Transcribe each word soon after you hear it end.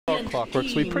Clockwork,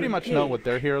 so we pretty much know what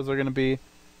their heroes are going to be.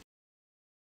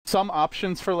 Some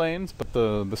options for lanes, but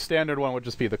the standard one would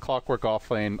just be the Clockwork off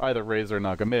lane, either Razor,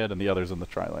 Naga mid, and the others in the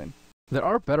tri lane. There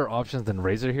are better options than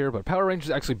Razor here, but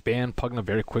PowerRangers actually banned Pugna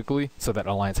very quickly, so that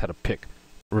Alliance had to pick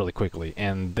really quickly,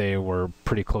 and they were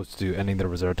pretty close to ending their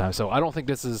reserve time. So I don't think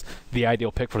this is the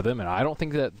ideal pick for them, and I don't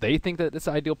think that they think that it's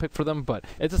the ideal pick for them, but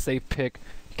it's a safe pick.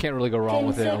 You can't really go wrong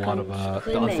with it. A lot of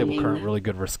the unstable current really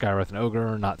good versus Skywrath and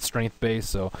Ogre, not strength based,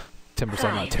 so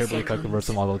Timbersaw not terribly effective versus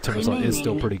him, although Timbersaw is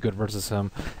still pretty good versus him,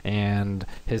 and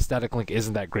his static link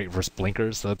isn't that great versus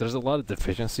blinkers, so there's a lot of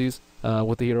deficiencies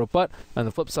with the hero. But on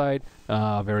the flip side,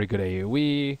 very good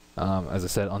AoE, as I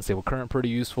said, unstable current pretty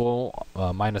useful,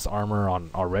 minus armor on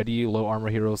already low armor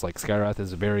heroes like Skywrath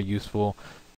is very useful,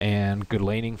 and good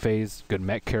laning phase, good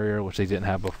mech carrier, which they didn't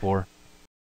have before.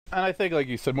 And I think, like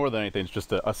you said, more than anything, it's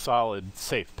just a solid,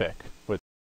 safe pick, which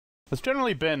has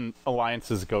generally been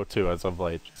Alliance's go-to as of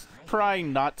late.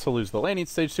 Trying not to lose the laning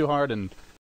stage too hard and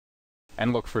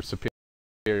look for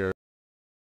superior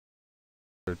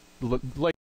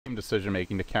like decision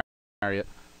making to carry it.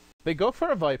 They go for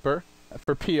a Viper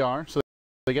for PR, so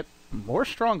they get more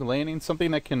strong laning,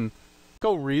 something that can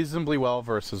go reasonably well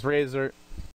versus Razor.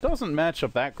 Doesn't match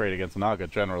up that great against Naga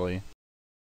generally,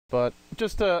 but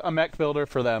just a mech builder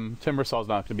for them. Timbersaw's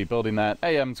not going to be building that.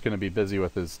 AM's going to be busy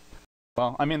with his.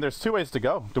 Well, I mean, there's two ways to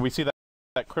go. Do we see that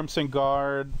Crimson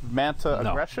Guard Manta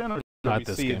aggression, or do we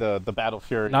see the Battle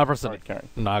Fury? Not versus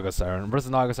Naga Siren.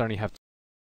 Versus Naga Siren, you have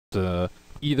to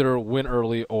either win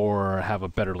early or have a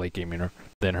better late gamer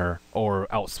than her, or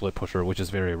out-split pusher, which is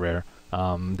very rare.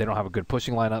 They don't have a good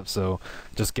pushing lineup, so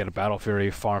just get a Battle Fury,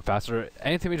 farm faster.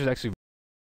 Anything which is actually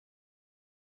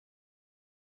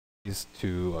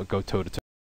to go toe-to-toe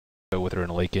with her in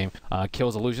a late game.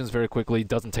 Kills illusions very quickly,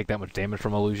 doesn't take that much damage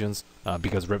from illusions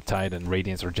because Riptide and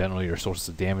Radiance are generally your sources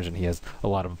of damage, and he has a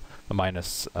lot of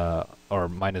minus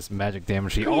magic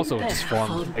damage. He also just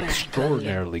farmed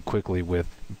extraordinarily quickly with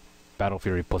Battle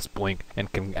Fury plus Blink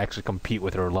and can actually compete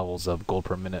with her levels of gold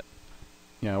per minute.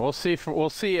 Yeah, we'll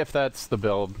see if that's the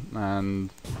build.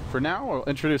 And for now, we'll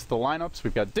introduce the lineups.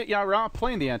 We've got Ditya Ra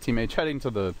playing the anti-mage, heading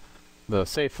to the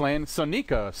safe lane.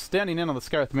 Sonika standing in on the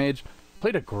Skywrath mage.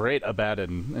 Played a great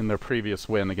Abaddon in their previous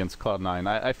win against Cloud9.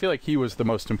 I feel like he was the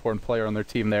most important player on their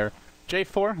team there.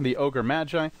 J4, the Ogre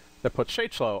Magi, that put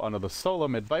Shachlo onto the solo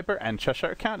mid-Viper, and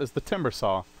Cheshire Cat is the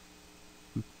Timbersaw.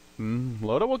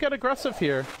 Loda will get aggressive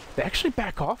here. They actually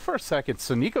back off for a second,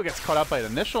 so Nico gets caught out by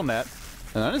an initial net,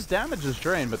 and then his damage is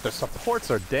drained, but their supports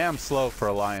are damn slow for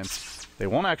Alliance. They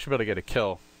won't actually be able to get a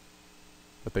kill,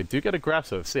 but they do get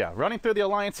aggressive. So yeah, running through the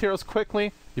Alliance heroes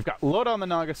quickly. You've got Loda on the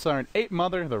Naga Siren, 8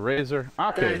 Mother, the Razor,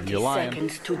 Ake, the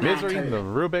Alliance, Misery, the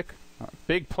Rubik.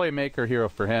 Big playmaker hero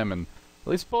for him, and at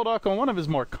least Bulldog on one of his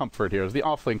more comfort heroes, the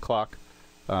offlane Clock.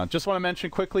 Just want to mention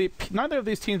quickly, neither of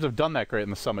these teams have done that great in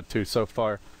the Summit 2 so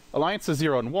far. Alliance is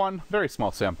 0-1, very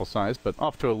small sample size, but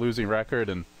off to a losing record,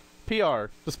 and PR,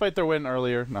 despite their win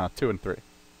earlier, 2-3.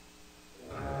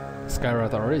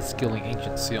 Skywrath already skilling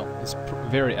Ancient Seal. It's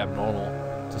very abnormal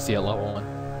to see at level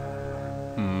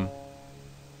 1.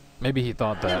 Maybe he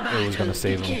thought that it was going to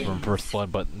save him from First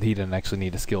Blood, but he didn't actually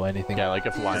need to skill anything. Yeah, like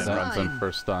if Lion runs in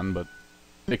first stun, but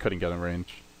they couldn't get in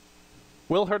range.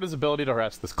 Will hurt his ability to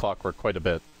harass this Clockwork quite a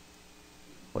bit.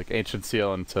 Like Ancient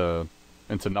Seal into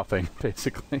nothing,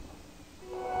 basically.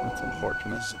 That's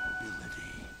unfortunate.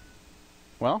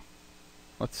 Well,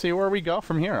 let's see where we go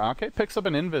from here. Ake picks up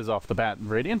an invis off the bat.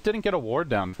 Radiant didn't get a ward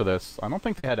down for this. I don't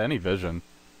think they had any vision.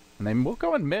 And they will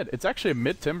go in mid. It's actually a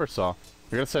mid Timbersaw.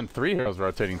 You're going to send 3 heroes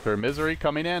rotating through. Misery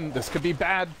coming in. This could be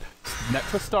bad. Net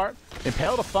to start.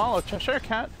 Impale to follow. Cheshire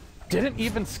Cat didn't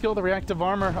even skill the reactive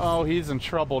armor. Oh, he's in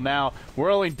trouble now.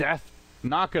 Whirling Death.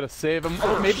 Not going to save him.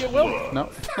 Oh, maybe it will. No.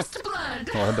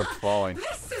 He'll end up falling.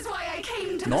 This is why I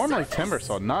came to Normally,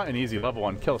 Timbersaw, not an easy level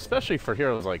 1 kill, especially for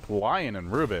heroes like Lion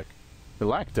and Rubik. They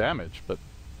lack damage, but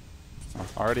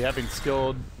already having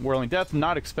skilled Whirling Death,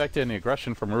 not expecting any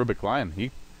aggression from Rubik Lion.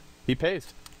 He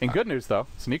pays. In good news, though,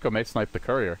 Sneeko may snipe the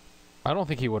courier. I don't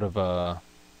think he would have,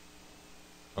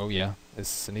 Oh, yeah. Is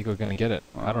Sneeko going to get it?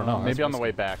 I don't know. Maybe on the way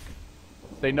back.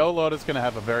 They know Loda's going to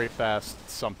have a very fast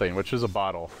something, which is a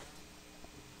bottle.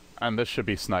 And this should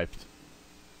be sniped.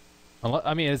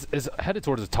 I mean, it's headed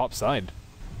towards the top side.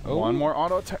 Oh. One more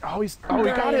auto attack. Oh, he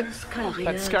got it!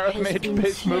 That Skywrath mage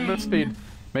base movement speed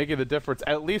making the difference.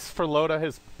 At least for Loda,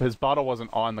 his bottle wasn't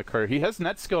on the courier. He has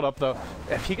net skilled up, though.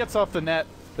 If he gets off the net,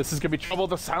 this is going to be trouble.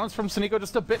 The silence from Sneeko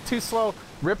just a bit too slow.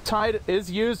 Riptide is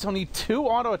used. He'll need 2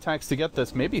 auto attacks to get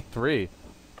this. Maybe 3.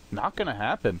 Not going to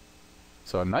happen.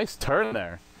 So a nice turn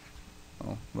there.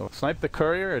 They'll snipe the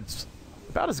courier. It's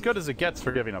about as good as it gets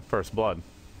for giving up First Blood.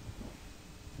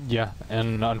 Yeah,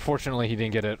 and unfortunately he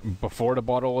didn't get it before the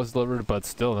bottle was delivered, but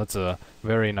still, that's a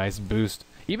very nice boost.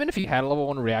 Even if he had a level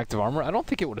 1 reactive armor, I don't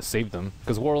think it would have saved him,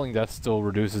 because Whirling Death still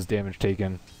reduces damage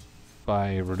taken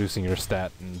by reducing your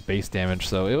stat and base damage,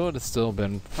 so it would have still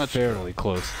been fairly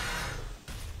close.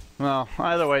 Well,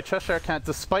 either way, Cheshire Cat,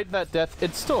 despite that death,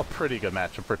 it's still a pretty good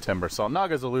matchup for Timbersaw.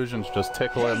 Naga's illusions just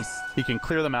tickle him. He can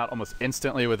clear them out almost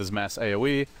instantly with his mass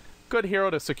AoE. Good hero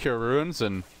to secure runes,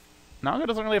 and Naga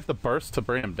doesn't really have the burst to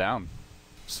bring him down.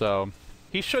 So,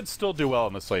 he should still do well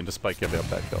in this lane despite giving up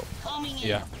that kill.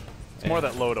 Yeah. It's more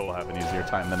that Loda will have an easier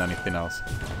time than anything else.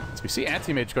 So we see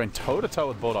Anti-Mage going toe-to-toe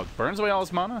with Bulldog. Burns away all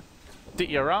his mana.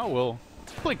 Ditya will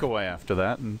blink away after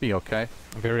that and be okay.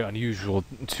 Very unusual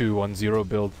 2-1-0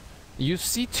 build. You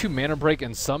see 2 mana break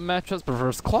in some matchups, but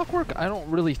versus Clockwork, I don't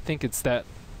really think it's that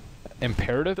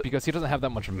imperative because he doesn't have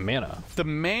that much mana. The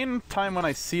main time when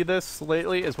I see this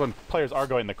lately is when players are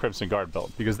going the Crimson Guard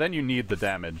build, because then you need the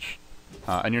damage,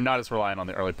 and you're not as reliant on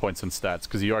the early points and stats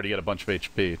because you already get a bunch of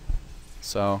HP.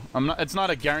 So it's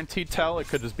not a guaranteed tell. It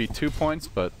could just be 2 points,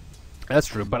 but that's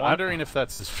true. But I'm wondering if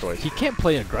that's his choice. He can't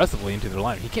play aggressively into their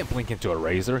line. He can't blink into a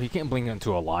Razor. He can't blink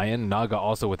into a Lion. Naga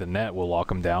also with a net will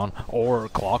lock him down, or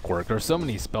Clockwork. There's so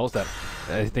many spells that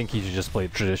I think he should just play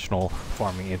traditional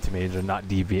farming Anti-Mage and not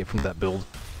deviate from that build.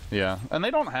 Yeah, and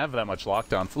they don't have that much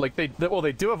lockdown. Like they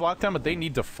do have lockdown, but they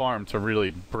need to farm to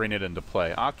really bring it into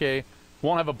play. Ake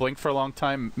won't have a blink for a long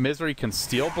time. Misery can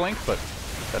steal blink, but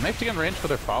then they have to get in range for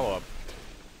their follow-up.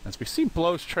 As we see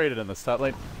blows traded in the stat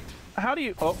lane. How do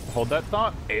you... Oh, hold that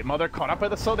thought. 8 Mother caught up by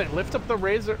the soul. They lift up the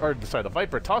Razor... Or, sorry, the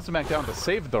Viper. Toss him back down to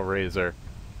save the Razor,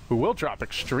 who will drop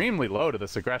extremely low to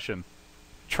this aggression.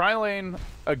 Tri-lane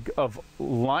of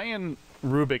Lion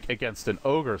Rubik against an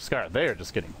Ogre Scar. They are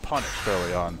just getting punished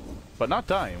early on. But not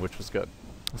dying, which was good.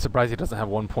 I'm surprised he doesn't have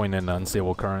 1 point in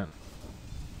Unstable Current.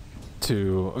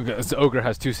 The Ogre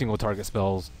has 2 single target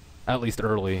spells, at least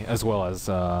early, as well as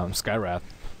Skywrath.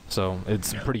 So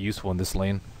it's pretty useful in this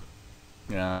lane.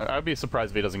 Yeah, I'd be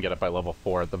surprised if he doesn't get it by level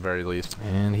 4 at the very least.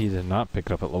 And he did not pick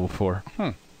it up at level 4.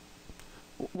 How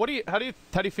do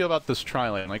you feel about this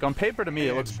tri-lane? Like on paper, to me,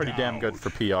 it looks pretty damn good for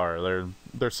PR.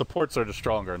 Their supports are just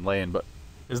stronger in lane, but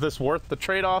is this worth the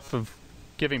trade-off of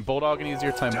giving Bulldog an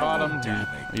easier time bottom?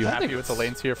 Are you happy with the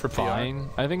lanes here for PR? Fine.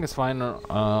 I think it's fine.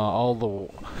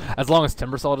 As long as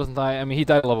Timbersaw doesn't die. I mean, he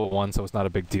died at level 1, so it's not a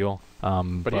big deal.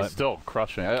 But he's still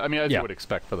crushing. I mean, as you would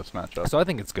expect for this matchup. So I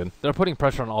think it's good. They're putting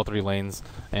pressure on all 3 lanes,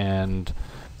 and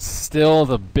still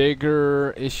the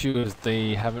bigger issue is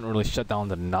they haven't really shut down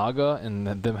the Naga, and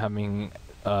them having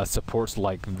supports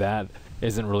like that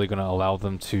isn't really going to allow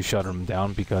them to shut him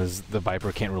down because the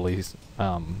Viper can't really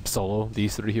solo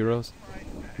these 3 heroes.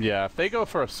 Yeah, if they go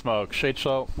for a smoke,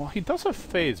 Shadeshell, well, he does have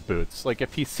phase boots. Like,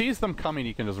 if he sees them coming,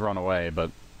 he can just run away, but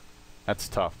that's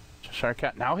tough. Cheshire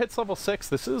Cat now hits level 6.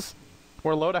 This is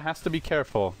where Loda has to be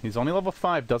careful. He's only level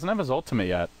 5, doesn't have his ultimate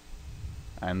yet.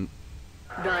 And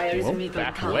he will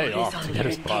back way off to get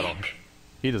his bottle.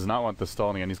 He does not want this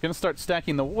stalling again. He's going to start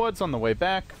stacking the woods on the way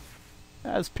back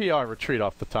as PR retreat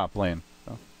off the top lane.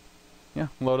 So, yeah,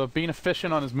 Loda being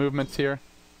efficient on his movements here.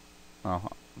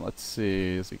 Let's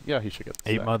see. Yeah, he should get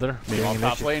the 8 Mother. Meanwhile,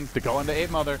 top lane to go into 8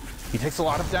 Mother. He takes a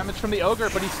lot of damage from the Ogre,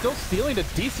 but he's still stealing a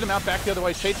decent amount back the other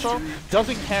way. Shadeshell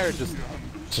doesn't care, just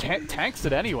tanks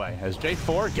it anyway. As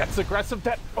J4 gets aggressive,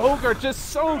 that Ogre just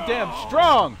so damn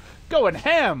strong, going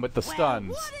ham with the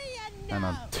stuns. And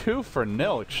a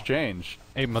 2-for-0 exchange.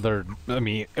 8 Mother, I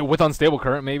mean, with Unstable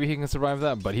Current, maybe he can survive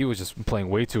that, but he was just playing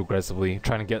way too aggressively,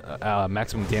 trying to get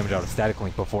maximum damage out of Static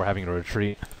Link before having to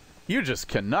retreat. You just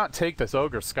cannot take this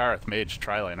Ogre Scarith Mage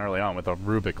tri-lane early on with a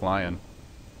Rubik Lion.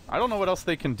 I don't know what else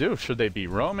they can do. Should they be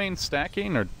roaming,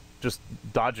 stacking, or just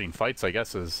dodging fights, I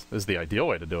guess, is the ideal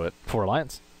way to do it. For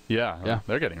Alliance? Yeah,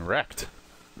 they're getting wrecked.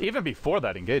 Even before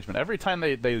that engagement, every time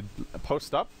they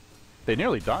post up, they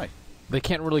nearly die. They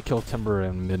can't really kill Timber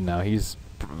in mid now. He's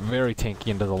very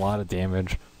tanky and does a lot of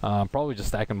damage. Probably just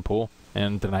stacking pool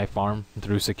and deny farm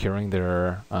through securing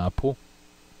their pool.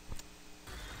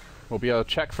 Will be a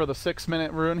check for the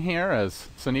 6-minute rune here as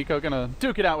Saniko gonna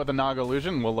duke it out with the Naga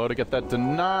illusion. Will Loda get that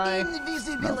deny?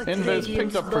 Invis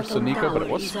picked up for Saniko, but it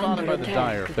was spotted by the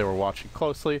Dire if they were watching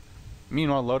closely.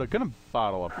 Meanwhile, Loda gonna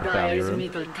bottle up the bounty rune. They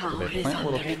plant a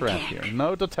little trap here.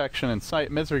 No detection in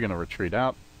sight. Misery gonna retreat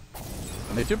out.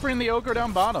 And they do bring the Ogre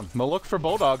down bottom. They'll look for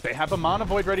Bulldog. They have a Mana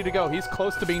Void ready to go. He's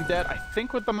close to being dead. I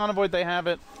think with the Mana Void they have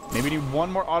it. Maybe need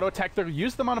one more auto attack. They'll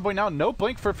use the Mana Void now. No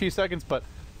blink for a few seconds, but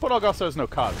Bulldog also has no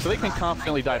cog, so they can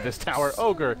confidently dive this tower.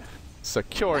 Ogre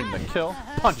securing the kill.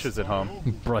 Punches it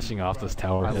home. Brushing off this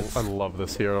tower. I love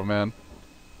this hero, man.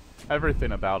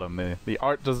 Everything about him. The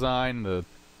art design, the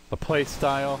play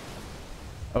style.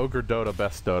 Ogre Dota,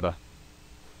 best Dota.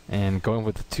 And going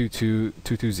with the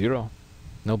 2-2-2-2-0.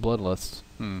 No bloodlusts.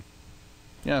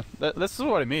 Yeah, this is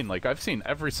what I mean. Like, I've seen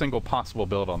every single possible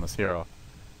build on this hero.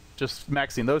 Just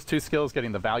maxing those two skills,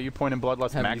 getting the value point in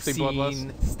Bloodlust, maxing Bloodlust. Have you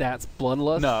seen Stats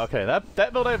Bloodlust? No, okay,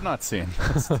 that build I have not seen.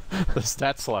 The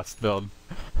Stats Lust build.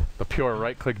 The pure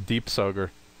right-click deep Soger.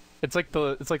 It's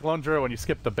like Lone Druid when you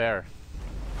skip the bear.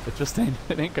 It just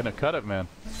ain't gonna cut it, man.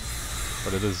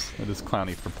 But it is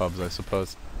clowny for pubs, I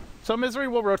suppose. So Misery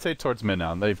will rotate towards mid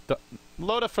now.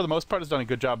 Loda, for the most part, has done a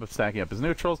good job of stacking up his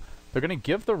neutrals. They're going to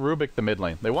give the Rubik the mid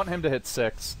lane. They want him to hit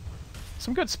 6.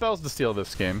 Some good spells to steal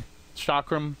this game.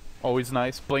 Chakram, always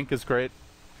nice. Blink is great.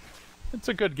 It's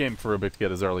a good game for Rubik to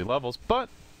get his early levels, but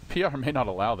PR may not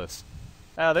allow this.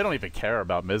 They don't even care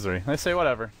about Misery. They say,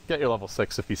 whatever, get your level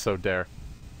 6 if you so dare.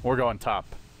 We're going top.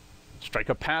 Strike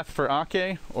a path for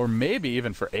Ake, or maybe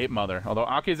even for Ape Mother. Although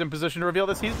Ake's in position to reveal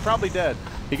this, he's probably dead.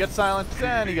 He gets silenced,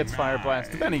 then he gets Fire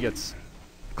Blast, then he gets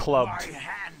clubbed.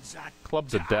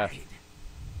 Clubbed to death.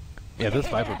 Yeah, this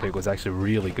Viper pick was actually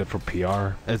really good for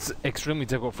PR. It's extremely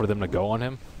difficult for them to go on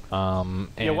him.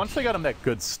 Yeah, once they got him that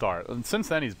good start, and since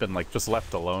then he's been like just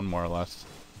left alone more or less.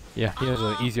 Yeah, he has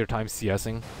an easier time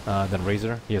CSing than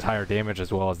Razor. He has higher damage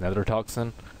as well as Nether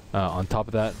Toxin on top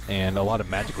of that, and a lot of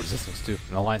magic resistance too.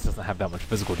 And Alliance doesn't have that much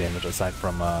physical damage aside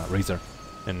from Razor,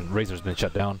 and Razor's been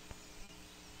shut down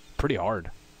pretty hard.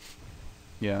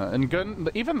 Yeah, and good,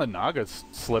 even the Naga's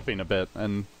slipping a bit,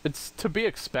 and it's to be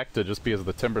expected just because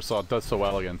the Timbersaw does so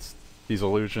well against these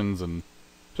illusions and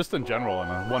just in general in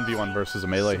a 1v1 versus a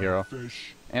melee hero.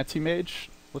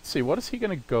 Anti-Mage, let's see, what is he going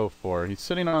to go for? He's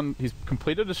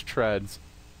completed his treads.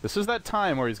 This is that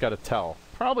time where he's got to tell.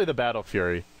 Probably the Battle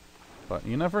Fury, but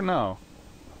you never know.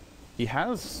 He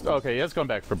has gone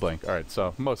back for Blink. Alright,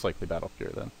 so most likely Battle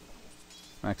Fury then.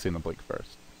 Maxing the Blink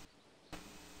first.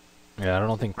 Yeah, I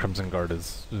don't think Crimson Guard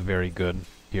is very good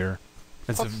here.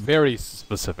 It's very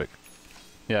specific.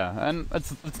 Yeah, and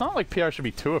it's not like PR should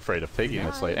be too afraid of taking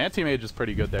this late. Anti-Mage is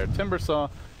pretty good there.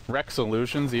 Timbersaw, Rex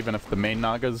Illusions, even if the main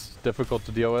Naga's difficult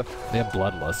to deal with. They have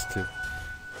Bloodlust too.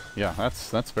 Yeah,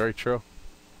 that's very true.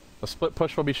 A split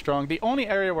push will be strong. The only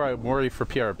area where I worry for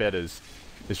PR a bit is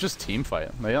just team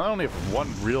fight. They only have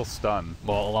one real stun.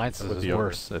 Well, Alliance is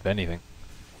worse, if anything.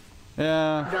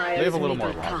 Yeah, they have a little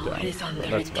more lockdown, but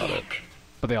that's about it.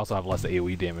 But they also have less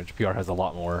AoE damage. PR has a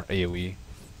lot more AoE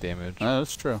damage.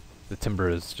 That's true. The Timber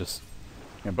is just...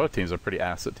 Yeah, both teams are pretty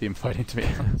ass at team fighting, to be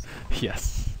honest.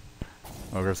 Yes.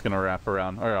 Ogre's gonna wrap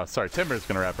around. Or, sorry, Timber's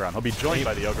gonna wrap around. He'll be joined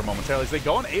by the Ogre momentarily. As they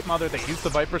go on Ape Mother, they use the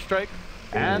Viper Strike.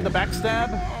 And the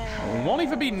backstab won't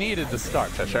even be needed to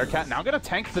start. Cheshire Cat now gonna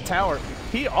tank the tower.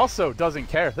 He also doesn't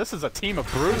care. This is a team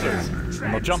of bruisers.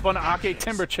 And they'll jump on Ake,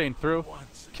 Timber chain through.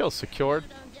 Kill secured.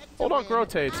 Bulldog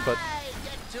rotates, but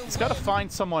he's got to find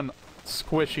someone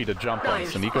squishy to jump on.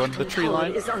 So Nico into the tree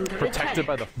line, protected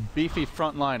by the beefy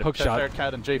front line of Cheshire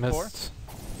Cat and J4. Missed.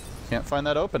 Can't find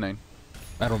that opening.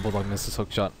 Admiral Bulldog misses hook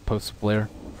shot post flare.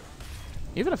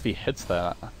 Even if he hits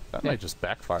that might just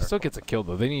backfire. Still gets a kill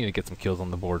though. They need to get some kills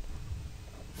on the board.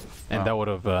 And that would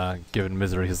have given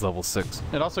Misery his level 6.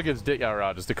 It also gives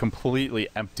Dityara just a completely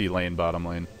empty lane bottom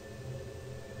lane.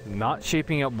 Not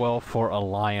shaping up well for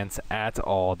Alliance at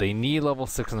all. They need level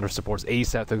 6 in their supports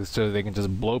ASAP so they can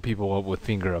just blow people up with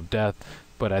Finger of Death.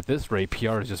 But at this rate,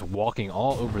 PR is just walking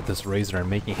all over this Razor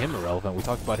and making him irrelevant. We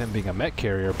talked about him being a met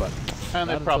carrier, but... And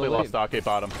they probably lost Ake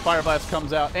bottom. Fire Blast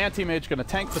comes out. Anti-Mage going to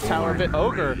tank the tower a bit.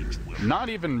 Ogre, not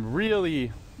even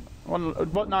really... Well,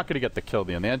 not going to get the kill.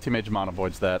 The Anti-Mage mono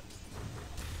avoids that.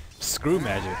 Screw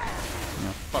magic.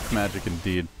 Yeah, fuck magic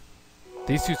indeed.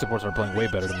 These two supports are playing way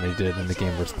better than they did in the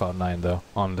game versus Cloud9, though,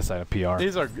 on the side of PR.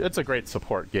 It's a great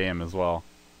support game as well.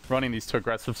 Running these two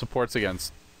aggressive supports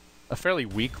against a fairly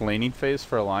weak laning phase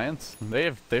for Alliance,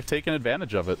 they've taken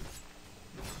advantage of it.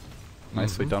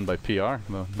 Nicely done by PR.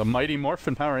 The mighty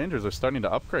Morphin Power Rangers are starting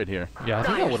to upgrade here. Yeah, I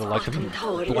think I would have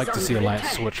liked to see Alliance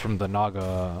switch from the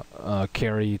Naga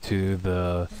carry to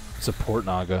the support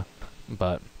Naga,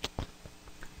 but...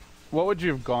 What would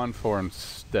you have gone for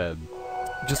instead?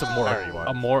 Just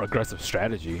a more aggressive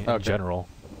strategy in general.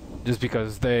 Just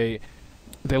because they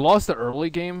lost the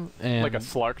early game and like a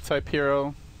Slark type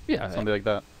hero? Yeah. Something like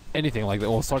that. Anything like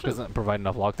that. Well, Slark doesn't provide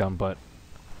enough lockdown, but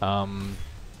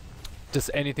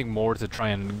just anything more to try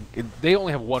and... They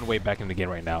only have one way back in the game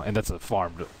right now, and that's a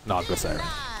farmed Naga side.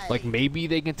 like maybe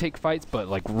they can take fights, but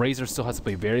like Razor still has to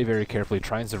play very, very carefully,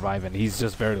 try and survive, and he's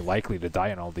just very likely to die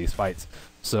in all these fights.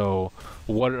 So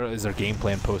what is their game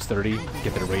plan post 30?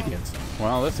 Get their Radiance.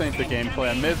 Well, this ain't the game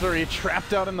plan. Misery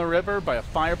trapped out in the river by a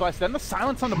Fire Blast. Then the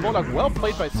silence on the Bulldog. Well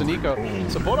played by Sunico.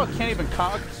 So Bulldog can't even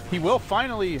cog. He will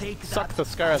finally suck the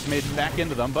Skywrath Mage back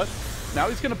into them, but now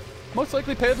he's going to most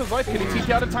likely pay with his life. Can he TP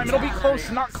out in time? It'll be close.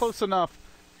 Not close enough.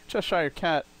 Cheshire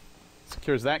Cat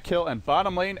secures that kill, and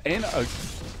bottom lane in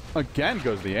again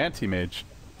goes the anti-mage.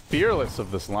 Fearless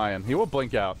of this Lion. He will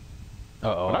blink out.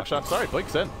 Uh-oh. Not shot, sorry,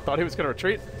 blinks in. Thought he was going to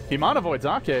retreat. He mono-voids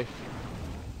Ake.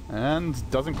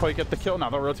 And doesn't quite get the kill. Now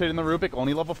they'll rotate in the Rubik,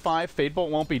 only level 5. Fade Bolt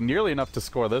won't be nearly enough to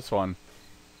score this one.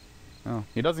 Oh,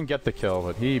 he doesn't get the kill,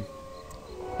 but he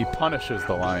punishes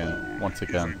the Lion once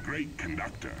again.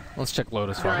 Let's check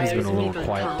Lotus farm. He's been a little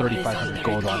quiet. 3,500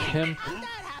 gold on him.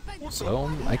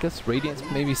 So, I guess Radiance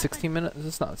maybe 16 minutes.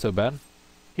 It's not so bad.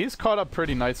 He's caught up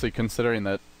pretty nicely considering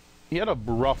that he had a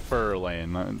rougher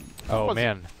lane. Oh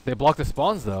man, they blocked the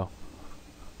spawns though.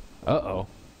 Uh-oh.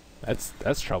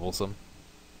 That's troublesome.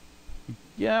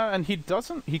 Yeah, and he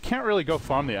can't really go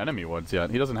farm the enemy woods yet.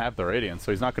 He doesn't have the Radiance,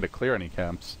 so he's not going to clear any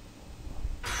camps.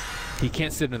 He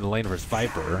can't sit in the lane versus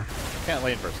Viper. Can't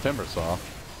lane versus Timbersaw.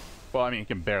 Well, I mean, he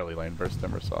can barely lane versus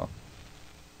Timbersaw.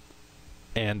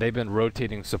 And they've been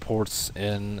rotating supports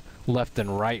in left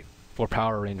and right for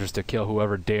Power Rangers to kill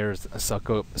whoever dares soak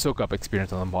up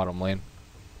experience on the bottom lane.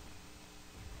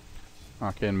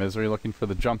 Okay, and Misery looking for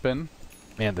the jump in.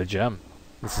 Man, the gem.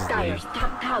 This is Dire's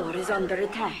top tower is under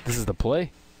attack. This is the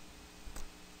play.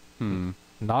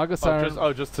 Naga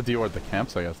just to deward the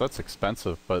camps, I guess. That's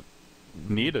expensive, but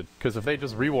needed. Because if they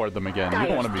just reward them again, you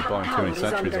don't want to be blowing too many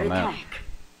sentries on that.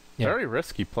 Yeah. Very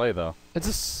risky play, though. It's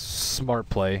a smart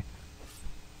play.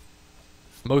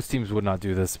 Most teams would not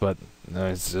do this, but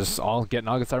it's just all get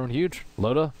Naga Siren huge.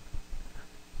 Loda.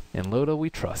 And Loda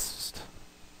we trust.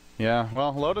 Yeah,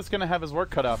 well, Loda's going to have his work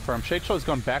cut out for him. Shakeshow's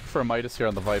gone back for a Midas here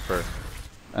on the Viper.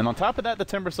 And on top of that, the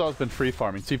Timbersaw has been free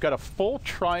farming. So you've got a full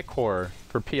tri-core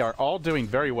for PR, all doing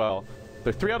very well.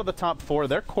 They're 3 out of the top 4.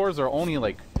 Their cores are only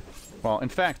like... Well, in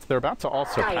fact, they're about to all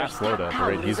surpass Loda at the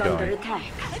rate he's going.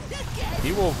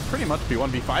 He will pretty much be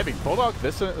 1v5ing. Bulldog,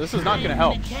 this is not going to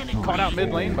help. Caught out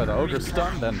mid lane by the Ogre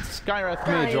stun, then Skywrath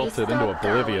Mage ulted into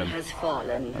Oblivion.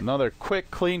 Another quick,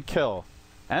 clean kill.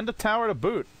 And a tower to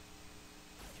boot.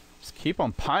 Just keep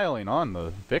on piling on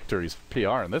the victories for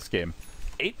PR in this game.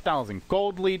 8,000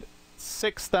 gold lead,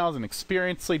 6,000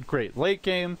 experience lead, great late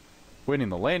game, winning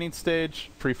the laning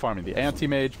stage, free farming the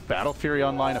anti-mage, Battle Fury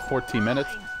online at 14 minutes,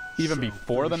 even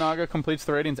before the Naga completes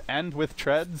the ratings, and with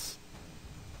treads.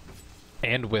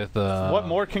 And with what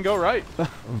more can go right?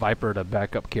 Viper to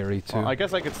backup carry too. Well, I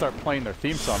guess I could start playing their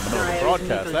theme song in the middle of the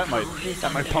broadcast.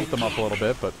 That might pump them up a little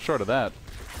bit, but short of that,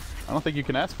 I don't think you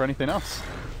can ask for anything else.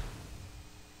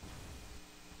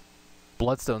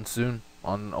 Bloodstone soon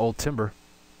on old Timber.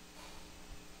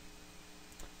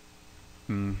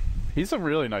 He's a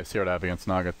really nice hero to have against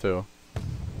Naga too.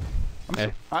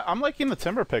 I'm liking the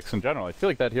Timber picks in general. I feel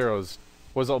like that hero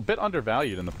was a bit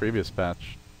undervalued in the previous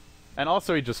patch. And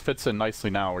also he just fits in nicely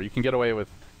now, where you can get away with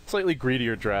slightly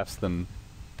greedier drafts than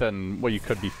what you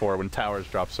could before when towers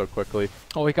drop so quickly.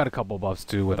 Oh, he got a couple buffs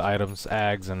too with items,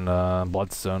 Ags, and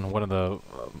Bloodstone. One of the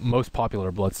most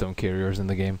popular Bloodstone carriers in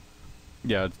the game.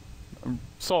 Yeah,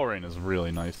 Soul Rain is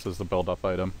really nice as the build-up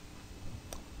item.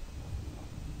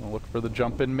 We'll look for the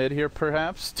jump in mid here,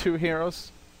 perhaps. 2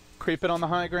 heroes creeping on the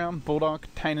high ground. Bulldog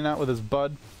hanging out with his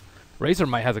bud. Razor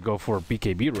might have to go for a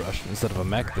BKB rush instead of a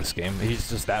mech this game. He's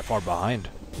just that far behind.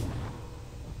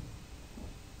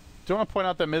 Do want to point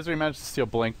out that Misery managed to steal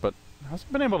Blink, but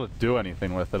hasn't been able to do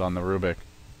anything with it on the Rubik.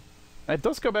 And it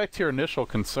does go back to your initial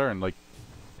concern. Like,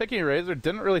 picking Razor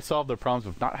didn't really solve their problems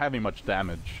with not having much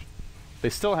damage. They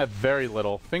still have very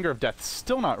little. Finger of Death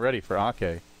still not ready for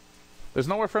Ake. There's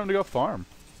nowhere for him to go farm.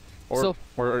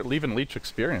 Or even leech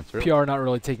experience, really. PR not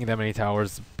really taking that many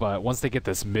towers, but once they get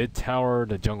this mid tower,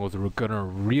 the jungle's gonna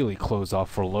really close off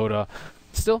for Loda.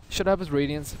 Still, should have his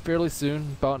Radiance fairly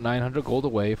soon, about 900 gold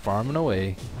away, farming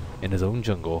away in his own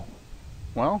jungle.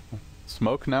 Well,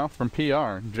 smoke now from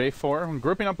PR. J4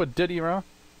 grouping up with Didira.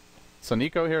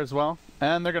 Sonico here as well.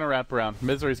 And they're going to wrap around.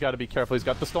 Misery's got to be careful. He's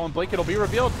got the stolen blink. It'll be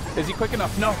revealed. Is he quick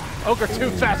enough? No. Ogre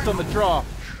too fast on the draw.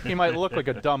 He might look like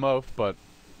a dumb oaf, but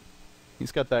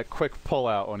he's got that quick pull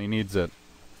out when he needs it.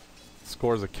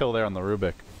 Scores a kill there on the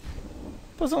Rubik.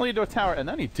 Doesn't lead to a tower, and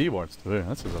then he dewards too.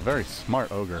 This is a very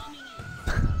smart Ogre.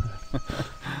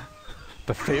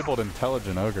 The fabled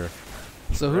intelligent Ogre.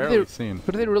 So who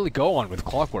do they really go on with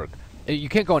Clockwork? You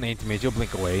can't go on Anti-Mage, you'll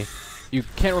blink away. You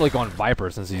can't really go on Viper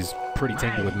since he's pretty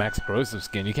tanky with max corrosive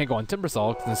skin. You can't go on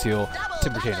Timbersaw since he'll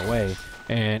Timber Chain away.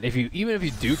 And even if you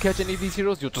do catch any of these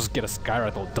heroes, you'll just get a Sky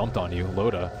Rifle dumped on you,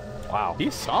 Loda. Wow.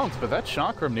 He's solid, but that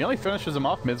Chakram nearly finishes him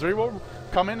off. Misery will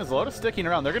come in as Loda's sticking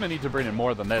around. They're going to need to bring in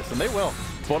more than this, and they will.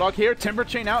 Bulldog here, Timber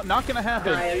Chain out, not going to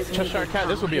happen. Cheshire Cat,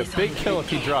 this would be a big kill if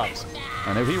he drops.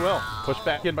 And if he will, pushed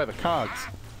back in by the Cogs.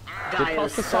 Good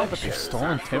cost to solve, but they've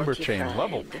stolen Timber Chain,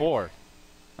 level 4.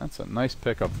 That's a nice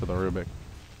pickup for the Rubik.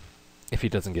 If he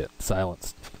doesn't get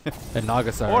silenced. And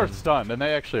Naga Siren. Or stunned, and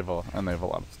they actually have a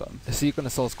lot of stun. Is he going to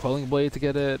sell his Quelling Blade to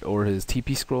get it, or his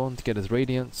TP Scroll to get his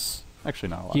Radiance? Actually,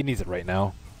 not a lot. He needs it right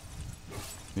now.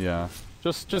 Yeah,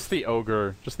 just the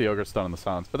ogre stun on the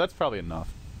silence, but that's probably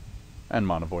enough. And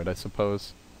Mana Void, I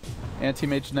suppose.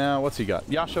 Anti-Mage now, what's he got?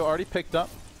 Yasho already picked up.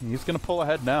 He's gonna pull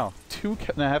ahead now.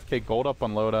 2.5k gold up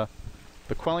on Loda.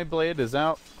 The Quelling Blade is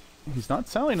out. He's not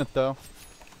selling it though.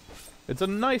 It's a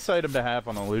nice item to have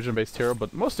on an illusion-based hero,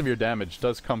 but most of your damage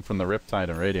does come from the Riptide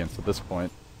and Radiance at this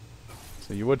point.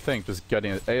 So you would think just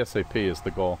getting it ASAP is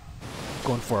the goal.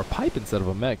 Going for a pipe instead of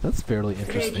a mech. That's fairly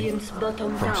interesting from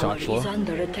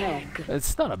Shockflow.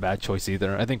 It's not a bad choice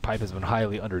either. I think pipe has been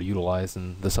highly underutilized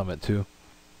in the summit too.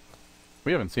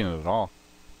 We haven't seen it at all.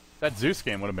 That Zeus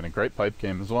game would have been a great pipe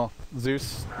game as well.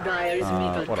 Zeus.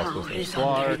 What else was there?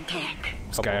 Slark.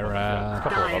 Skyra. A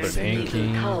couple of other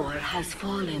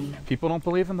Zanking. People don't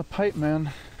believe in the pipe, man.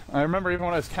 I remember even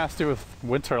when I was casting with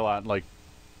Winter a lot, like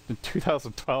in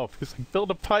 2012, he's like,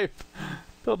 build a pipe.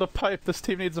 Build a pipe. This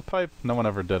team needs a pipe. No one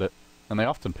ever did it. And they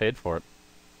often paid for it.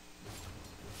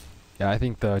 Yeah, I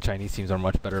think the Chinese teams are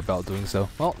much better about doing so.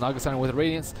 Well, Nagasaki with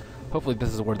Radiance. Hopefully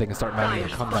this is where they can start managing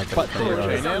the comeback. But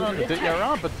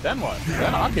then what?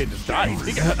 Then Ake just dies.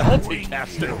 He got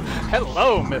multicast too.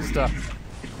 Hello, mister.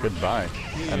 Goodbye.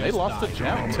 And they lost a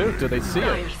gem too. Do they see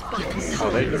it?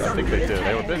 Oh, I think they do.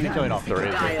 They were busy killing off the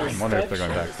Razor. I wonder if they're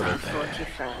going back for this.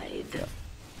 Yeah.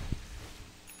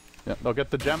 Yeah, they'll get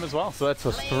the gem as well. So that's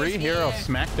a 3-hero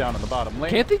smackdown in the bottom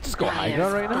lane. Can't they just go high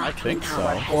ground right now? I think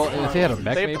so. Well, if they had a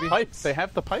mech, they have maybe? the pipe. They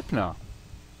have the pipe now.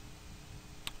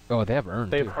 Oh, they have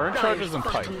earned. They have earned charges and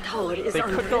pipe. They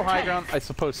could go high ground. I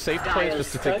suppose safe plays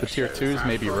just to take the tier 2s,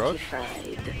 maybe Roche.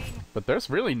 But there's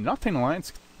really nothing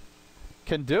Alliance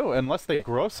can do unless they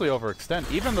grossly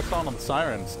overextend. Even the Solemn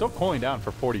Siren still cooling down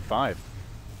for 45.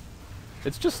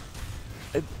 It's just...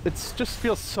 It just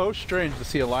feels so strange to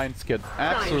see Alliance get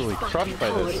absolutely crushed by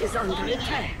this.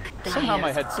 Somehow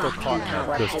my head's still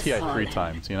caught in those TI 3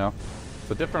 times, you know?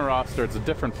 It's a different roster, it's a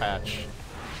different patch.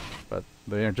 But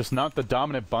they are just not the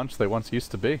dominant bunch they once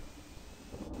used to be.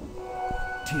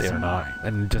 They're not.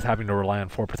 And just having to rely on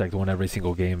 4 Protect to win every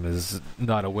single game is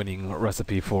not a winning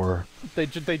recipe for... They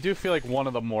do feel like one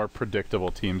of the more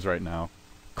predictable teams right now.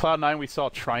 Cloud9 we saw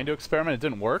trying to experiment, it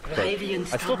didn't work, but I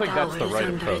still think that's the right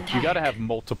approach. You gotta have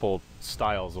multiple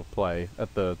styles of play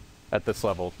at this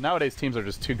level. Nowadays teams are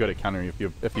just too good at countering if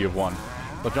you have one.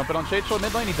 They'll jump it on Shade Shield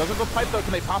mid lane, he doesn't go pipe though,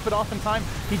 can they pop it off in time?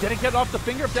 He didn't get it off, the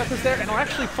Finger of Death is there, and it'll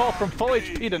actually fall from full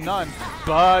HP to none,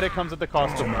 but it comes at the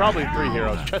cost of probably 3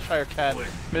 heroes. Cheshire Cat,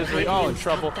 Misery, all in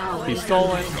trouble. He's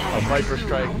stolen, a Viper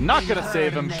Strike, not gonna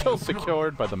save him, kill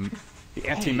secured by the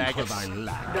anti-Magus,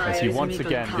 as he once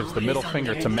again gives the middle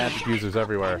finger to magic users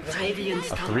everywhere. A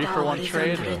 3-for-1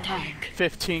 trade, a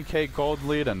 15k gold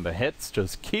lead, and the hits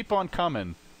just keep on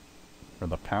coming for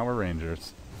the Power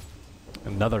Rangers.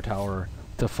 Another tower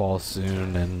to fall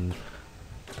soon, and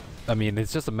I mean,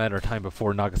 it's just a matter of time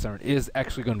before Nagasaki is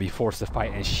actually going to be forced to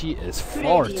fight, and she is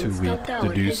far too weak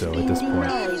to do so at this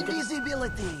point.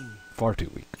 Far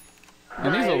too weak.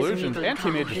 And these illusions,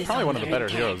 Anti-Mage is probably one of the better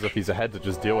heroes if he's ahead to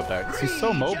just deal with that. Because he's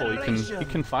so mobile, he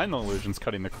can find the illusions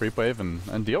cutting the creep wave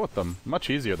and deal with them much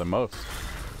easier than most.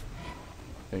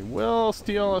 They will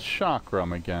steal a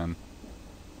Chakram again.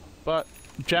 But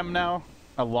Gem now,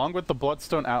 along with the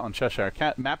Bloodstone out on Cheshire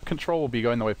Cat, map control will be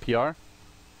going the way of PR.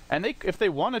 And they, if they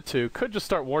wanted to, could just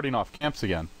start warding off camps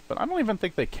again. But I don't even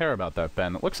think they care about that,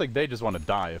 Ben. It looks like they just want to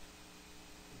dive.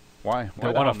 Why?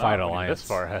 They want to fight Alliance. This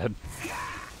far ahead.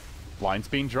 Lines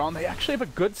being drawn. They actually have a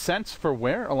good sense for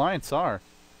where Alliance are.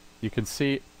 You can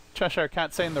see Cheshire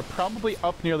Cat saying they're probably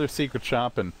up near their secret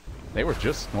shop, and they were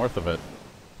just north of it.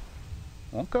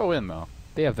 Won't go in, though.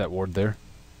 They have that ward there.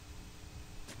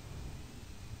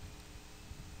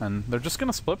 And they're just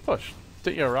going to split push.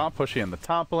 Ditya pushing in the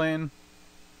top lane.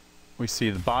 We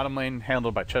see the bottom lane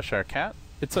handled by Cheshire Cat.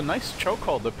 It's a nice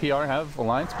chokehold that PR have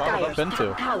Alliance bottled up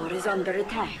into. Tower is under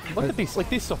attack. Look at these, like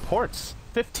these supports.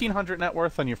 1,500 net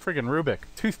worth on your friggin' Rubik.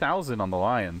 2,000 on the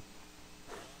Lion.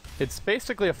 It's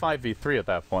basically a 5v3 at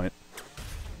that point.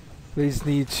 They just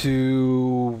need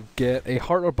to get a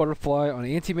heart or butterfly on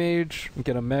anti-mage,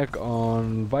 get a mech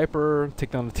on Viper,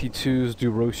 take down the T2s, do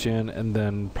Roshan, and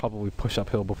then probably push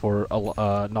uphill before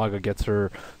Naga gets her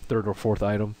 3rd or 4th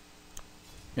item.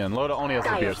 Yeah, and Loda only has the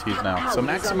BOTs now, so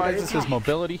maximizes his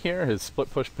mobility here, his split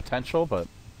push potential, but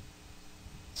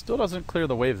still doesn't clear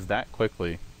the waves that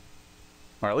quickly.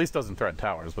 Or at least doesn't threaten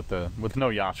towers with no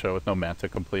Yasha, with no Manta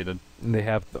completed. And they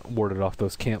have warded off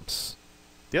those camps.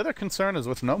 The other concern is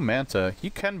with no Manta, he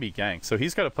can be ganked, so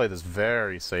he's got to play this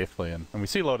very safely, and we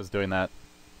see Loda's doing that.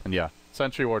 And yeah,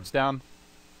 Sentry Ward's down,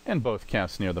 and both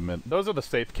camps near the mid. Those are the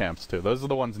safe camps too. Those are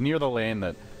the ones near the lane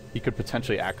that he could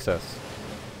potentially access.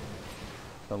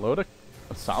 So Loda,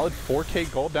 a solid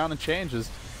 4k gold down and changes.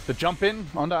 The jump in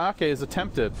onto Ake is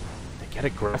attempted. They get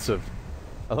aggressive.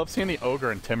 I love seeing the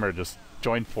Ogre and Timur just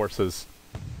join forces.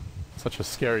 Such a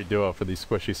scary duo for these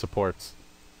squishy supports.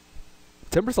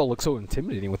 Timbersaw looks so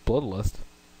intimidating with Bloodlust.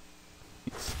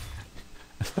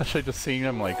 Especially just seeing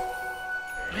him like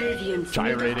Radiant's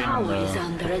gyrating middle in tower is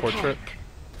under the portrait. attack.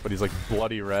 But he's like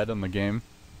bloody red in the game.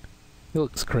 He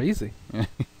looks crazy.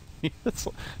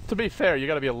 To be fair, you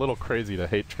gotta be a little crazy to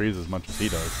hate trees as much as he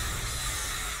does.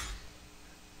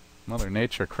 Mother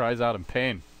Nature cries out in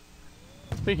pain.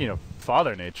 Speaking of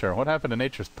Father Nature, what happened to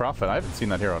Nature's Prophet? I haven't seen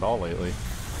that hero at all lately.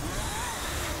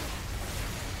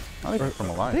 Not even from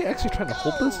Aliance. Are they actually trying to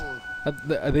hold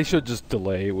this? They should just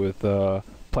delay with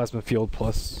Plasma Field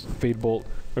plus Fade Bolt.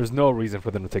 There's no reason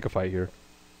for them to take a fight here.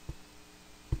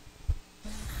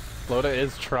 Loda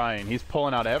is trying. He's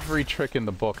pulling out every trick in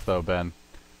the book, though, Ben.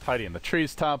 Hiding in the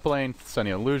trees top lane,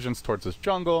 sending illusions towards his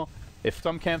jungle. If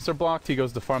some camps are blocked, he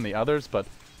goes to farm the others, but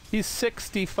he's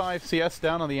 65 CS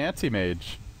down on the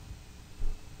anti-mage.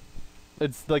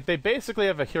 It's like they basically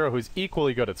have a hero who's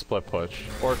equally good at split push,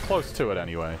 or close to it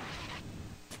anyway.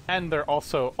 And they're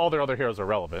also, all their other heroes are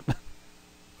relevant.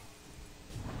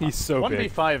 He's so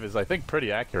big. 1v5 is, I think,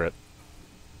 pretty accurate.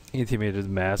 Anti-mage is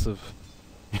massive.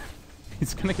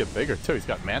 He's gonna get bigger too. He's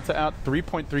got Manta out,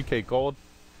 3.3k gold.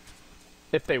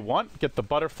 If they want, get the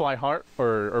Butterfly Heart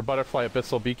or Butterfly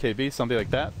Abyssal BKB, something like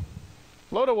that.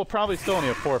 Loda will probably still only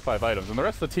have 4 or 5 items, and the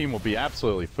rest of the team will be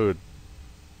absolutely food.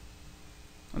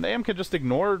 And the AM can just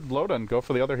ignore Loda and go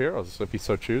for the other heroes if he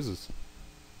so chooses.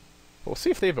 But we'll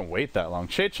see if they even wait that long.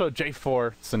 Sheicho,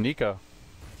 J4, Sanika.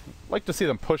 Like to see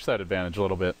them push that advantage a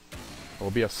little bit. There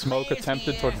will be a smoke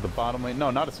attempted towards the bottom lane.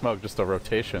 No, not a smoke, just a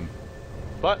rotation.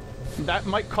 But that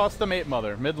might cost them 8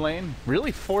 Mother. Mid lane,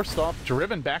 really forced off,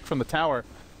 driven back from the tower.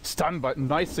 Stunned, but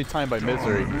nicely timed by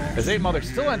Misery. As 8 Mother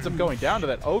still ends up going down to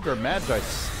that Ogre Magi.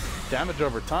 Damage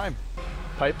over time.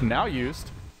 Pipe now used.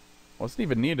 Wasn't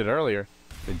even needed earlier.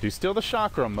 They do steal the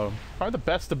Chakram, though. Probably the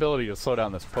best ability to slow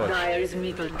down this push. Dire's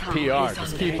middle tower PR, is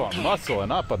just under keep on attack.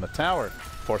 muscling up on the tower.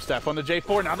 Force staff on the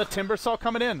J4, now the Timbersaw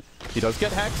coming in. He does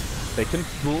get hexed. They can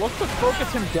look to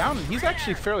focus him down, and he's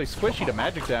actually fairly squishy to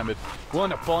magic damage. Will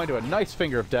end up falling to a nice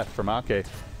Finger of Death from Ake.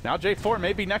 Now J4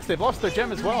 may be next. They've lost their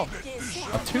gem as well.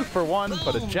 A 2-for-1,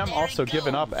 but a gem also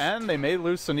given up, and they may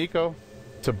lose Suniko.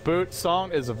 To boot,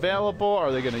 Song is available.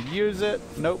 Are they going to use it?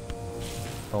 Nope.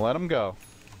 They'll let him go.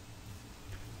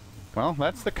 Well,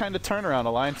 that's the kind of turnaround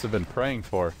Alliance have been praying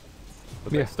for.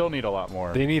 But they still need a lot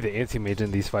more. They need the anti-mage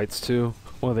in these fights too.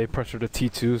 When they pressure the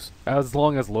T2s. As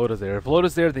long as Loda's there. If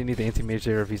Loda's there, they need the anti-mage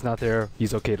there. If he's not there,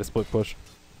 he's okay to split push.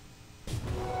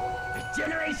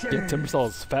 Yeah, Timbersaw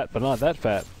is fat, but not that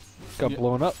fat. Got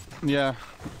blown up. Yeah.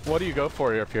 What do you go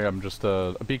for here if you're just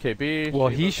a BKB? Well,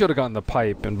 he should have gotten the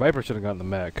pipe, and Viper should have gotten the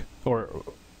mech. Or,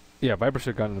 yeah, Viper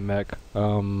should have gotten the mech.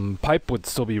 Pipe would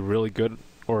still be really good.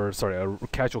 Or, sorry, a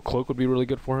casual cloak would be really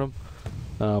good for him.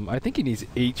 I think he needs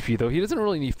HP, though. He doesn't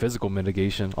really need physical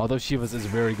mitigation. Although Shivas is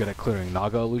very good at clearing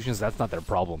Naga illusions, that's not their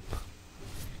problem.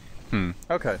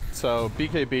 Okay, so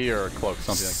BKB or a cloak,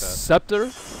 something like that. Scepter,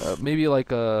 maybe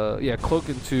like a cloak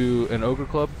into an ogre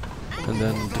club, and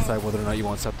then decide whether or not you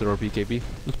want Scepter or BKB.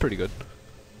 It's pretty good.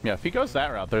 Yeah, if he goes that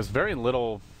route, there's very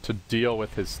little to deal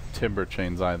with his Timber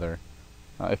chains either.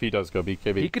 If he does go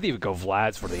BKB. He could even go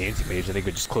Vlad's for the anti-mage, and they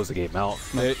could just close the game out.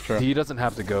 That's true. He doesn't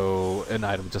have to go an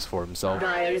item just for himself.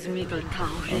 Dire's middle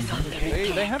tower is under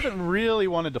attack. They haven't really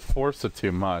wanted to force it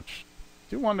too much.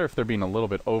 I do wonder if they're being a little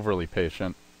bit overly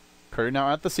patient. Curry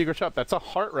now at the secret shop. That's a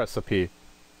heart recipe.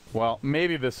 Well,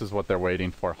 maybe this is what they're waiting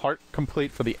for. Heart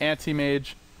complete for the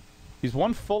anti-mage. He's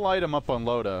one full item up on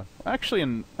Loda. Actually,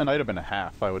 an item and a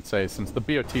half, I would say, since the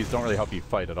BOTs don't really help you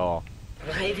fight at all.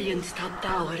 Radiant's top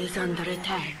tower is under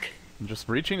attack. And just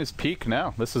reaching his peak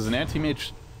now. This is an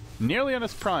anti-mage nearly on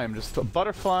his prime. Just a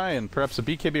butterfly and perhaps a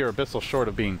BKB or Abyssal short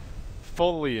of being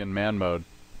fully in man mode.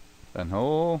 And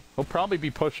he'll probably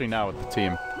be pushing now with the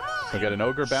team. They'll get an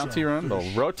Ogre bounty rune.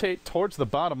 They'll rotate towards the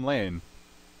bottom lane.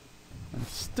 And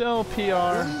still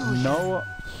PR, no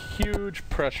huge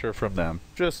pressure from them.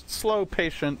 Just slow,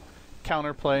 patient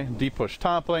counterplay, deep push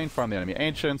top lane, farm the enemy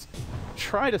Ancients.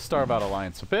 Try to starve out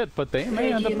Alliance a bit, but they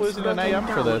may end up losing an AM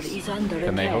for this.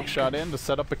 Can they hookshot in to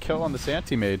set up a kill on this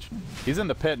anti-mage? He's in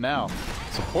the pit now.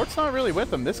 Support's not really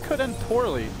with him. This could end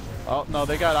poorly. Oh, no,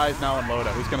 they got eyes now on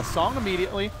Loda, who's going to Song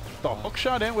immediately. They'll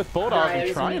hookshot in with Bulldog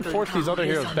and try and force these other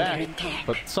heroes back.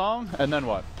 But Song, and then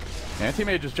what?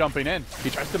 Anti-mage is jumping in. He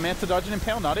tries to Manta dodge and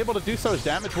impale, not able to do so. His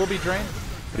damage will be drained.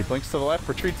 But he blinks to the left,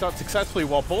 retreats out successfully,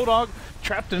 while Bulldog,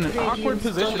 trapped in an awkward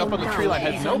position up on the tree line,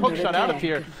 has no hookshot out of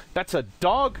here. That's a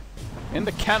dog in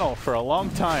the kennel for a long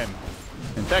time.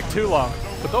 In fact, too long.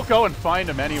 But they'll go and find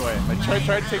him anyway. They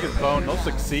try to take his bone. They'll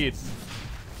succeed.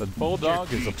 The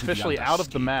Bulldog is officially out of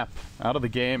the map, out of the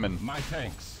game, and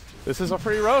this is a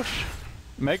free Roche.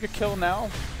 Mega kill now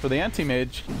for the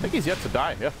anti-mage. I think he's yet to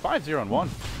die. Yeah, 5-0 and 1.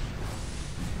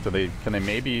 Can they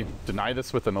maybe deny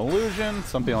this with an illusion?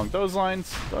 Something along those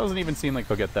lines? Doesn't even seem like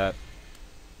they'll get that.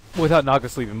 Without Naga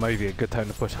sleep, it might be a good time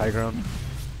to push high ground.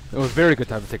 It was a very good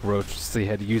time to take Roach, so he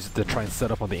had to use it to try and set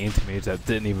up on the anti-mage that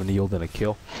didn't even yield in a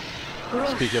kill.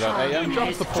 Speaking of AM,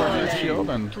 drops the point in his shield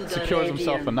and secures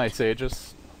himself a nice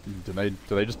Aegis. Do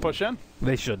they just push in?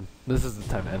 They should. This is the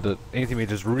time to end it.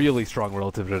 Anti-mage is really strong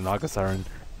relative to Naga Siren.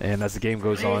 And as the game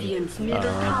goes on, I mean,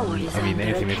 the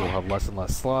anti-mage will have less and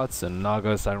less slots, and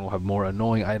Naga Siren will have more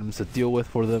annoying items to deal with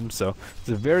for them. So it's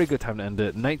a very good time to end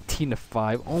it.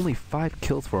 19-5, only 5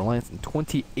 kills for Alliance in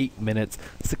 28 minutes,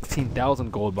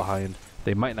 16,000 gold behind.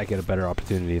 They might not get a better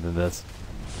opportunity than this.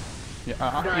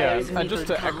 Yeah, and just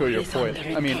to echo your point,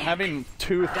 I mean, having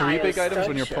 2, 3 big items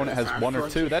when your opponent has 1 or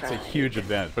 2, that's a huge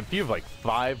advantage. But if you have like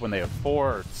 5 when they have 4,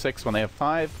 or 6 when they have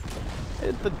 5,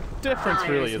 the difference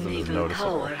really isn't as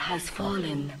noticeable.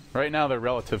 Right now, their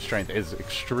relative strength is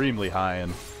extremely high,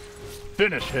 and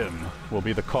finish him will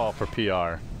be the call for PR,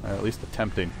 or at least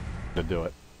attempting to do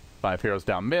it. 5 heroes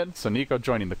down mid, so Nico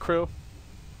joining the crew.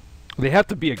 They have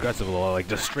to be aggressive, like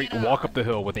just straight walk up the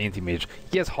hill with anti-mage.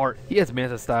 He has heart, he has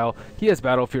Manta style, he has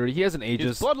Battle Fury, he has an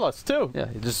Aegis. He's Bloodlust too. Yeah,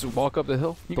 you just walk up the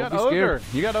hill. You got Ogre.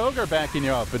 You got Ogre backing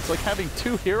you up. It's like having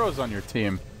 2 heroes on your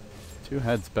team. 2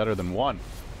 heads better than 1.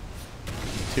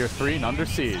 Tier 3 and under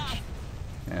siege.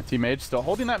 Anti-mage still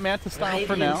holding that Manta style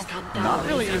for now. Not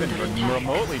really even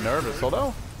remotely nervous,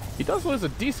 although he does lose a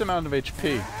decent amount of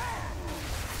HP.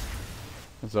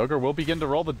 Ogre will begin to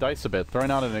roll the dice a bit,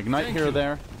 throwing out an Ignite here or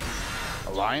there.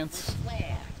 Alliance.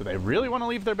 Do they really want to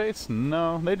leave their base?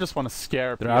 No, they just want to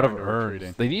scare people. They're out of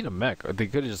urns. They need a mech. They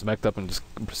could have just mech'd up and just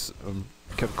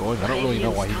kept going. I don't really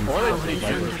know why he needs or they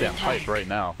just need this damn pipe right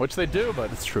now, which they do,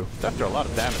 but it's true. It's after a lot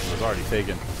of damage was already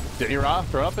taken. Didira,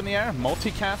 throw up in the air,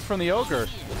 multicast from the Ogre.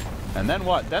 And then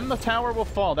what? Then the tower will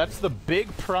fall. That's the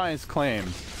big prize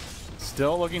claimed.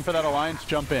 Still looking for that Alliance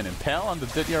jump in. Impale on the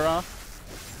Didira.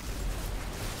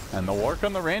 And the work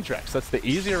on the Ranger Axe. That's the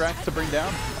easier axe to bring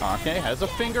down. Okay, has a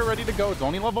finger ready to go. It's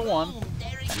only level 1. And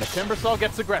the Timbersaw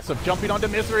gets aggressive, jumping onto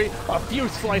Misery. A few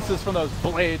slices from those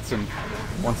blades. And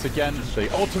once again,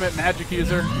 the ultimate magic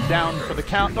user down for the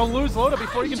count. Don't lose Loda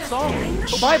before he can solve.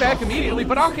 He'll buy back immediately,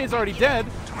 but Ake's already dead.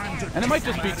 And it might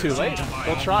just be too late.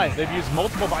 They'll try. They've used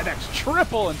multiple buybacks.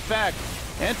 Triple, in fact.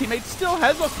 Anti-mage still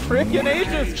has a freaking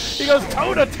Aegis. He goes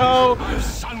toe-to-toe.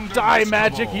 Die,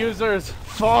 magic users.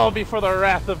 Fall before the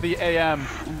wrath of the AM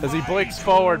as he blinks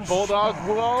forward. Bulldog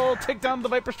will take down the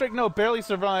Viper Strike. No, barely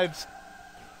survives.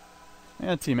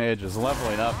 Anti-mage is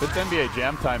leveling up. It's NBA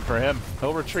Jam time for him.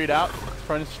 He'll retreat out,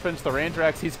 finish the Ranger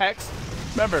Axe. He's hexed.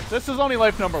 Remember, this is only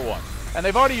life number 1. And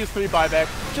they've already used 3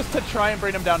 buybacks just to try and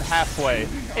bring him down halfway.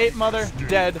 8 Mother,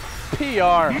 dead.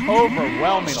 PR,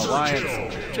 overwhelming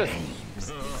Alliance. Just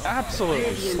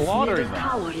absolutely slaughtering them.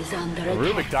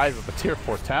 Rubik dies with the tier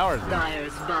 4 towers.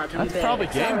 That's probably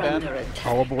game, Ben.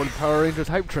 All aboard PowerRangers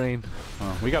hype train.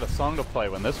 Oh, we got a song to play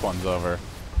when this one's over.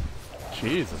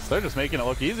 Jesus, they're just making it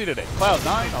look easy today.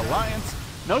 Cloud9, Alliance,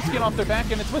 no skin off their back,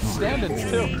 and it's with stand-ins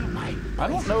too. I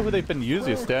don't know who they've been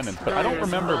using as stand-ins, but I don't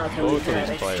remember both of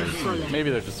these players. Maybe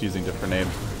they're just using different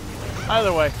names.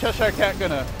 Either way, Cheshire Cat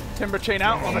gonna Timber Chain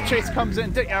out while the chase comes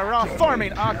in. Raw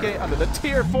farming Ake under the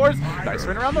tier 4s. Nice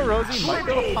run around the Rosie. Might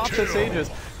be able to pop this Aegis.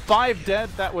 5 dead.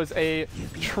 That was a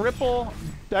triple,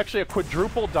 actually a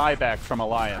quadruple dieback from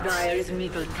Alliance.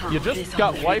 You just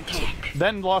got wiped,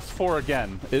 then lost 4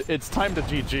 again. It's time to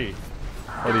GG.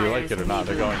 Whether you like it or not,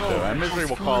 they're going to. And Misery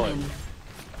will call it.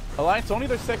 Alliance only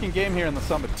their 2nd game here in the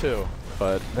Summit too,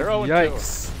 but they're 0-2.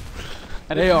 Yikes.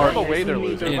 And they are the way they're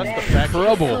losing. in That's the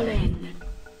trouble.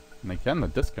 And again, the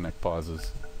disconnect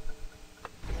pauses.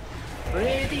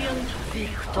 Radiant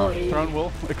victory. Throne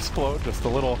will explode. Just a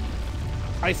little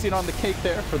icing on the cake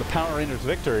there for the Power Rangers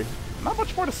victory. Not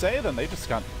much more to say than they just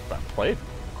got played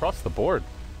across the board.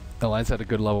 Alliance had a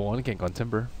good level 1 gank on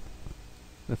Timber.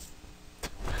 That's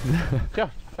Yeah,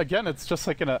 again, it's just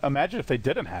like, imagine if they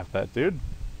didn't have that, dude.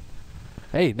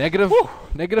 hey, negative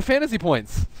fantasy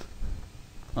points.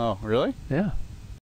 Oh, really? Yeah.